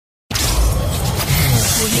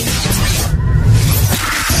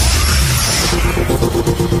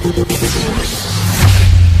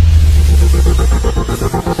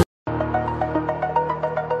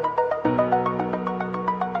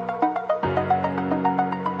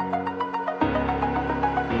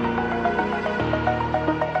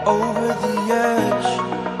Over the edge,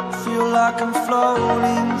 feel like I'm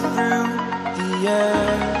floating through the air.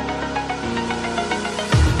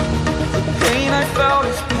 The pain I felt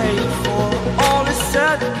is paid for, all is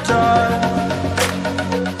said and done.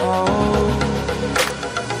 Oh,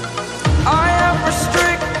 I am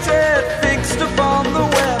restricted, fixed upon the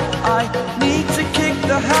web. I need to kick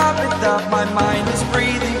the habit that my mind is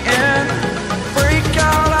breathing in. Break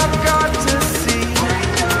out, I've got to see.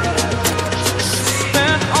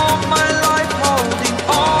 Spent all my life holding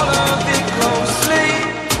all of it closely.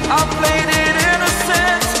 I played it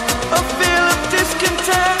innocent, a feel of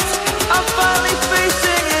discontent. I'm finally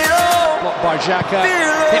facing it all. Blocked by Xhaka,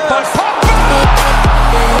 hit by Fearless. Pogba!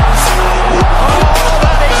 Oh,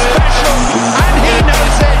 that is special, and he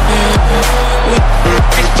knows it.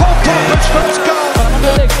 It's Paul Pogba's first goal.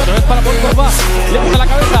 Otra vez para Paul Pogba, le busca la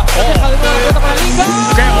cabeza, deja de nuevo la pelota para Lingard.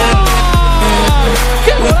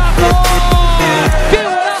 ¡Qué golazo! ¡Qué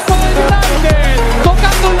golazo del United!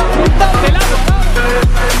 Tocando la punta del aro.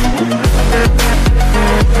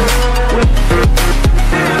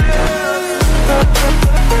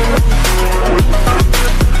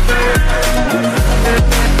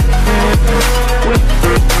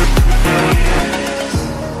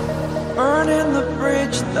 Burning the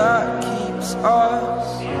bridge that keeps us.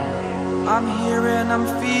 I'm here and I'm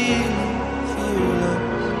feeling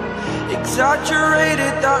fearless.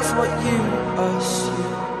 Exaggerated, that's what you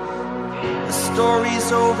assume. The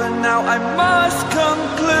story's over now, I must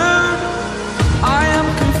conclude. I am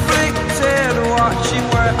conflicted, watching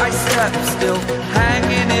where I step still,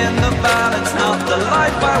 hanging in the balance. Not the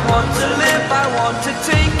life I want to live, I want to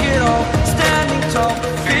take it all. Standing tall,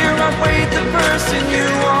 fear outweighed the person you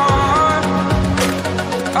are.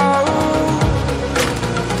 Oh,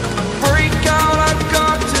 break out, I've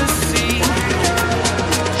got to see.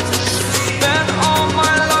 Spent all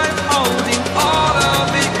my life holding all of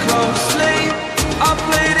it closely. I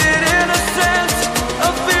played it innocent, a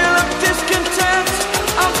feel of discontent.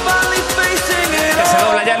 I'm finally facing it all. Se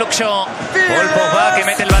dobla ya Luxo. Paul Pogba que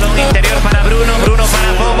mete el balón interior para Bruno. Bruno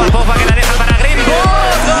para Pogba. Pogba que la deja para Green. ¡Gol!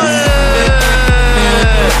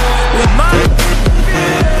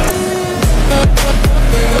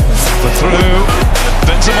 Through,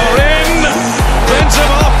 Benzema in,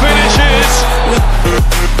 Benzema finishes.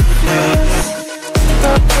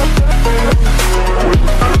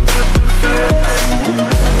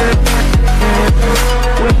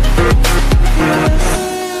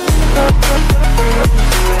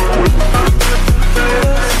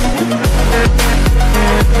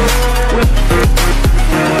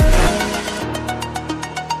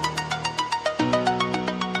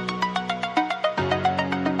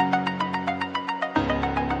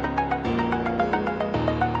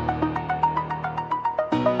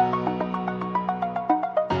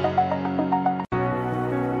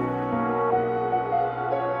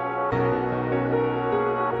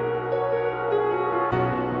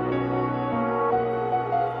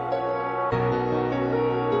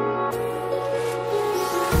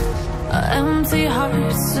 Empty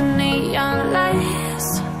hearts and neon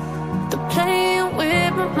lights, they're playing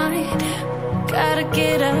with my mind. Gotta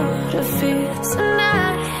get out of here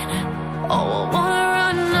tonight. Oh, I wanna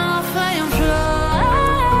run off and fly,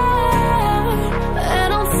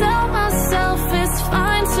 and I'll tell myself it's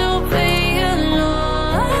fine to be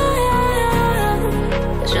alone,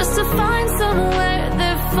 just to find somewhere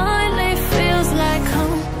that finally feels like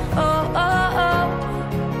home. Oh, oh, oh.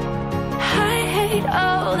 I hate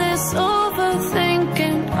all this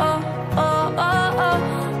overthinking. Oh, oh, oh, oh.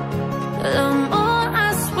 The more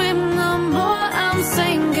I swim, the more I'm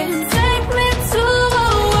sinking. Take me to a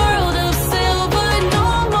world of silver. No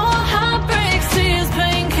more heartbreaks, tears,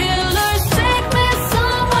 painkillers. Take me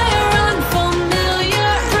somewhere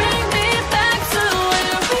unfamiliar. Bring me back to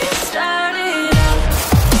where we started out.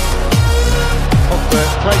 Pogba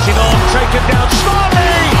tracing on, taken down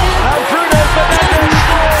slowly, and Bruno Fernandes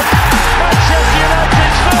scored. Manchester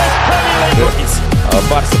United's first Premier League.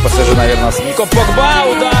 Барса ПСЖ, наверное, с Ником Погба,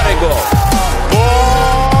 удар и гол.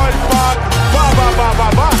 Поль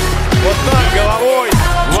Погба, вот так головой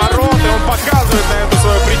в ворота, он показывает на эту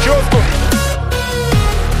свою прическу.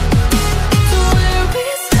 To where we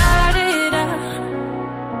started out.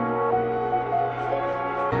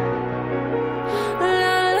 La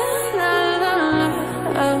la la la la.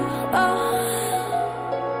 Oh, oh.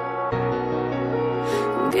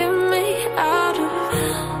 Get me out of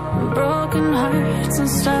broken hearts and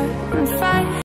starting fights.